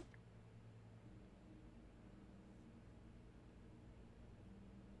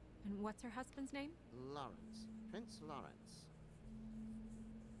 And what's her husband's name? Lawrence. Prince Lawrence.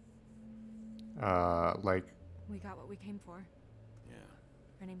 Like... We got what we came for. Yeah.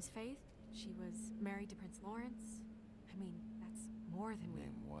 Her name's Faith? She was married to Prince Lawrence. I mean, that's more than we...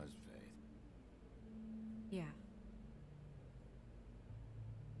 Name was Faith. Yeah.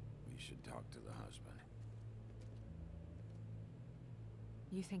 We should talk to the husband.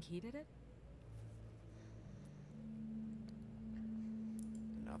 You think he did it?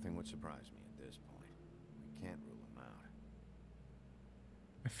 Nothing would surprise me at this point. We can't rule him out.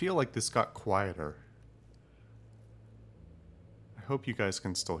 I feel like this got quieter. I hope you guys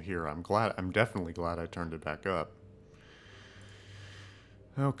can still hear. I'm definitely glad I turned it back up.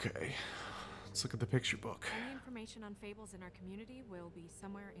 Okay. Let's look at the picture book. Any information on fables in our community will be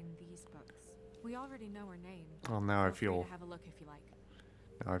somewhere in these books. We already know her name. Well, now I Feel free feel... to have a look if you like.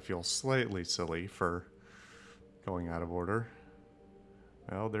 Now I feel slightly silly for going out of order.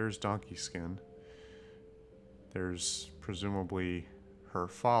 Well, there's Donkey Skin. There's presumably her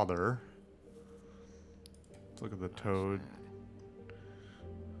father. Let's look at the toad.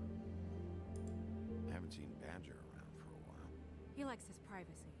 I haven't seen Badger around for a while. He likes his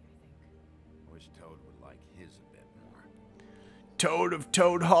privacy, I think. I wish Toad would like his a bit more. Toad of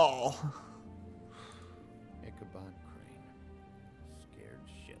Toad Hall. Ichabod Crane. Scared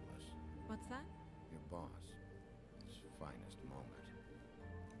shitless. What's that? Your boss. His finest moment.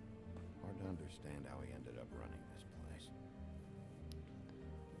 Hard to understand how he ended up running this place.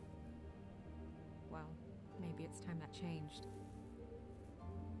 Well, maybe it's time that changed.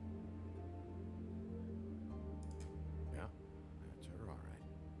 Yeah, that's her all right.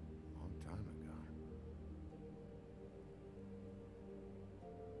 Long time ago.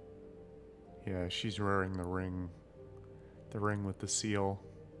 Yeah, she's wearing the ring. The ring with the seal.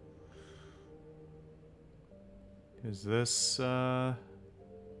 Is this, I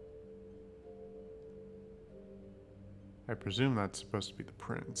presume that's supposed to be the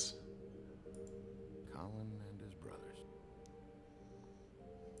prince. Colin and his brothers.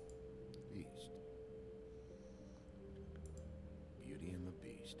 Beast. Beauty and the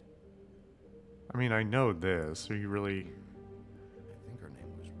Beast. I mean, I know this. Are you really... I think her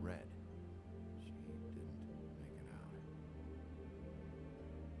name was Red. She didn't make it out.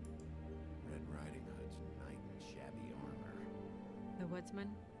 Red Riding Hood's knight in shabby armor. The woodsman?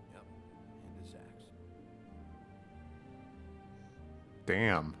 Yep, and his axe.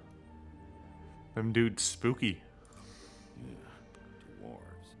 Damn. Them dudes spooky. Yeah,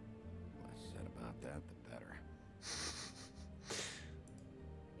 dwarves. Less said about that, the better.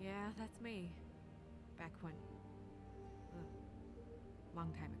 Yeah, that's me. Back when...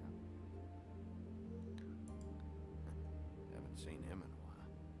 long time ago. Haven't seen him in a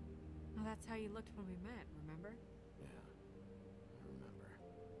while. Well, that's how you looked when we met, remember? Yeah, I remember.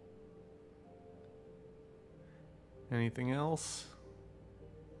 Anything else?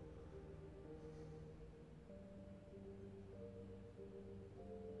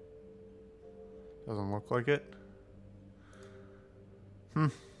 Doesn't look like it.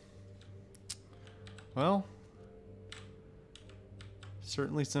 Well,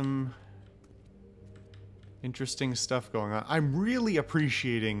 certainly some interesting stuff going on. I'm really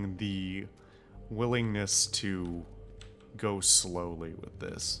appreciating the willingness to go slowly with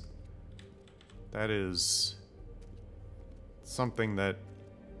this. That is something that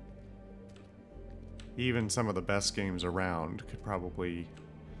even some of the best games around could probably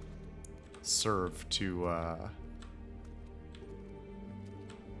serve to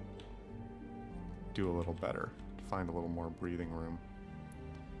do a little better, to find a little more breathing room.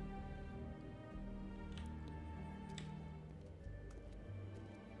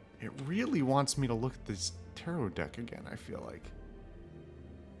 It really wants me to look at this tarot deck again, I feel like.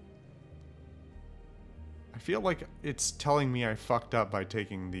 I feel like it's telling me I fucked up by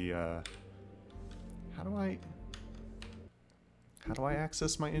taking the, How do I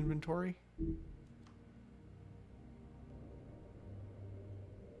access my inventory? I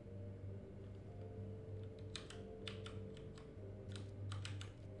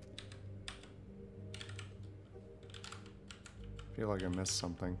feel like I missed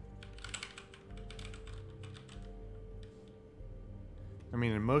something. I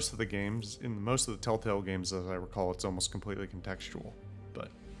mean, in most of the games, in most of the Telltale games, as I recall, it's almost completely contextual, but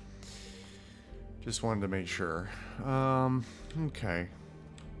just wanted to make sure. Okay.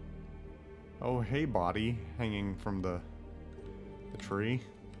 Oh, hey, body hanging from the tree.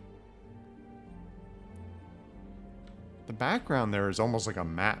 The background there is almost like a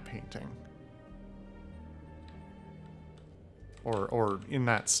matte painting. Or in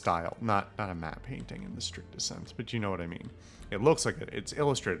that style, not a matte painting in the strictest sense, but you know what I mean. It looks like it's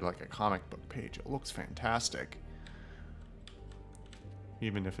illustrated like a comic book page. It looks fantastic.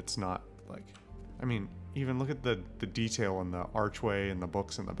 Even if it's not like, I mean, even look at the detail in the archway and the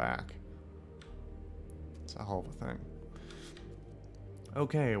books in the back. It's a hell of a thing.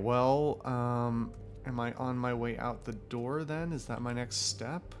 Okay, well, am I on my way out the door then? Is that my next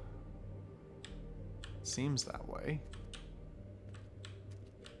step? Seems that way.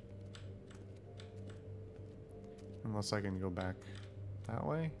 Unless I can go back that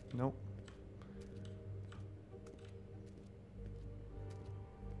way? Nope.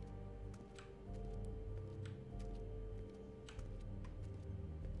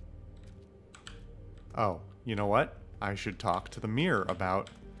 Oh, you know what? I should talk to the mirror about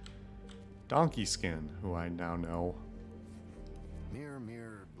Donkey Skin, who I now know. Mirror,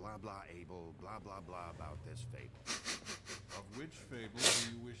 mirror, blah, blah, able, blah, blah, blah about this fable. Of which fable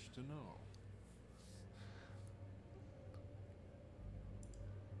do you wish to know?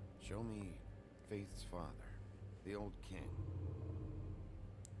 Show me Faith's father, the old king.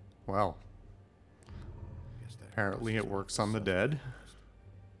 Well, Guess that apparently crosses it works with on the suspect dead. list.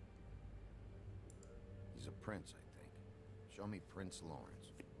 He's a prince, I think. Show me Prince Lawrence.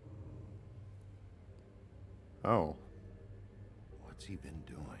 Oh. What's he been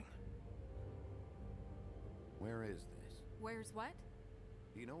doing? Where is this? Where's what?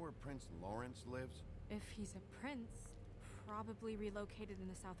 Do you know where Prince Lawrence lives? If he's a prince, probably relocated in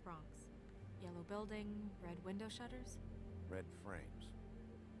the South Bronx. Yellow building, red window shutters? Red frames.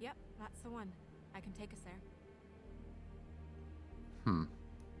 Yep, that's the one. I can take us there. Hmm.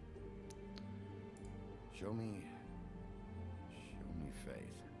 Show me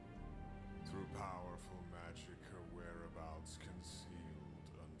Faith. Through powerful magic, her whereabouts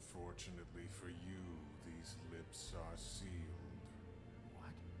concealed. Unfortunately for you, these lips are sealed.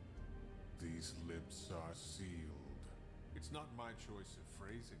 What? These lips are sealed. It's not my choice of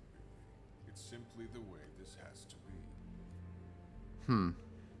phrasing, Billy. It's simply the way this has to be. Hmm.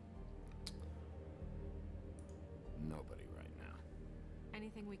 Nobody right now.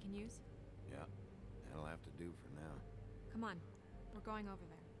 Anything we can use? Yeah, that'll have to do for now. Come on, we're going over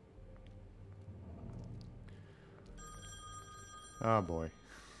there. Oh boy.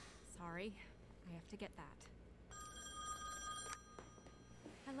 Sorry, I have to get that.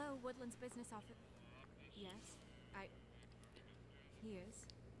 Hello, Woodland's business office. Yes, He is.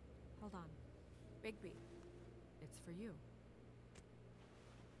 Hold on. Bigby, it's for you.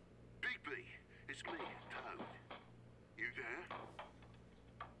 Bigby, it's me, Toad. You there?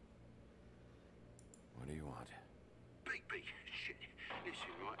 What do you want? Bigby, shit.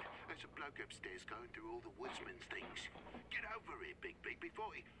 Listen, right, there's a bloke upstairs going through all the woodsman's things. Get over here, Bigby,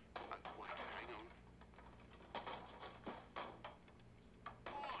 before he... Oh, wait, hang on.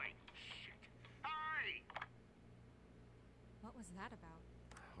 Oi, shit. Hey! What was that about?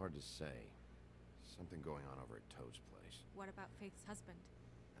 Hard to say. Something going on over at Toad's place. What about Faith's husband?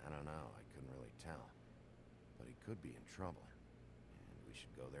 I don't know. I couldn't really tell. But he could be in trouble. And we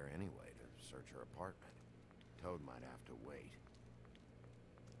should go there anyway to search her apartment. Toad might have to wait.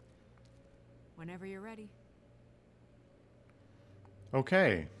 Whenever you're ready.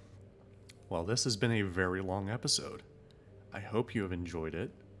 Okay. Well, this has been a very long episode. I hope you have enjoyed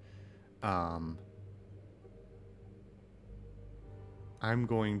it. I'm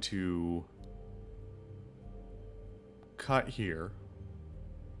going to cut here.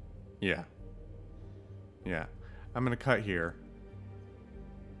 Yeah. I'm going to cut here.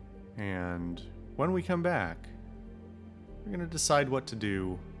 And when we come back, we're going to decide what to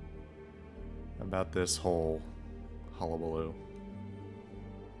do about this whole hullabaloo.